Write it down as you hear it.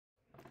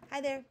Hi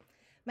there.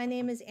 My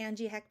name is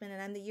Angie Heckman,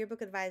 and I'm the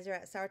yearbook advisor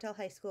at Sartell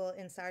High School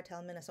in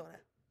Sartell, Minnesota.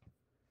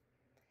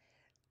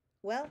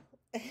 Well,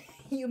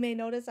 you may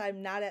notice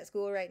I'm not at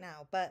school right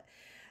now, but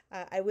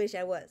I wish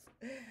I was.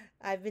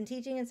 I've been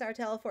teaching in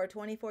Sartell for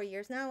 24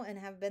 years now and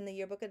have been the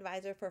yearbook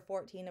advisor for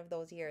 14 of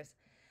those years.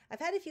 I've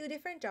had a few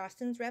different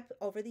Jostens rep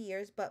over the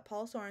years, but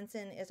Paul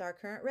Sorensen is our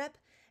current rep,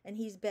 and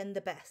he's been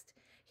the best.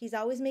 He's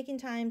always making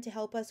time to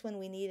help us when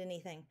we need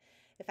anything.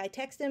 If I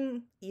text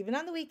him, even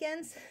on the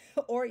weekends,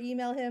 or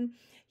email him,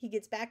 he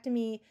gets back to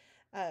me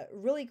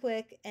really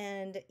quick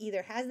and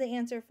either has the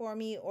answer for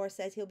me or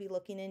says he'll be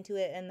looking into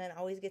it, and then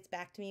always gets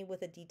back to me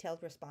with a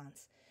detailed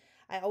response.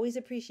 I always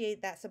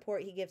appreciate that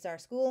support he gives our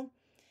school,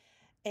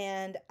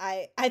 and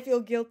I feel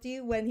guilty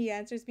when he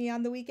answers me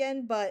on the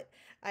weekend, but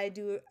I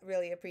do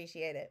really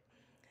appreciate it.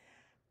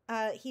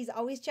 He's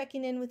always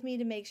checking in with me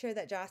to make sure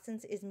that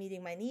Jostens is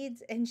meeting my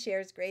needs and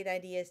shares great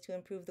ideas to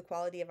improve the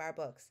quality of our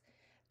books.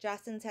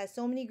 Jostens has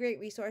so many great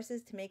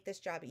resources to make this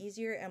job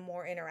easier and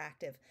more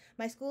interactive.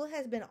 My school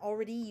has been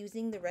already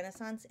using the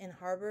Renaissance and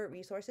Harbor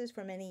resources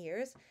for many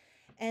years,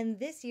 and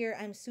this year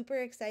I'm super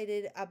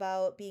excited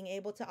about being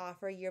able to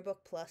offer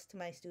Yearbook Plus to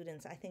my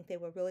students. I think they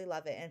will really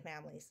love it, and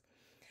families.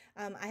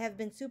 I have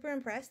been super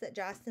impressed that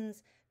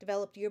Jostens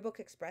developed Yearbook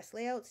Express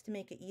layouts to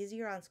make it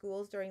easier on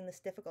schools during this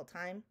difficult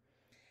time.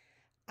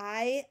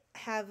 I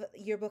have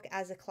yearbook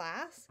as a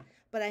class,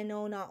 but I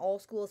know not all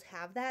schools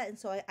have that, and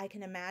so I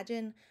can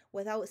imagine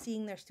without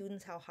seeing their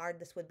students how hard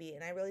this would be.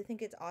 And I really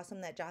think it's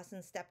awesome that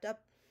Jostens stepped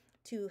up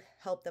to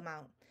help them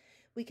out.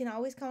 We can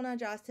always count on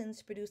Jostens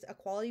to produce a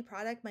quality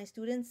product. My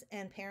students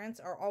and parents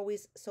are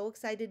always so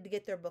excited to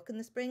get their book in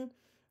the spring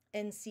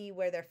and see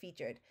where they're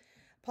featured.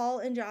 Paul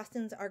and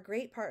Jostens are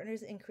great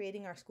partners in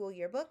creating our school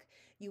yearbook.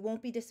 You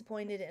won't be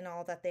disappointed in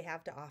all that they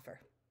have to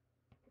offer.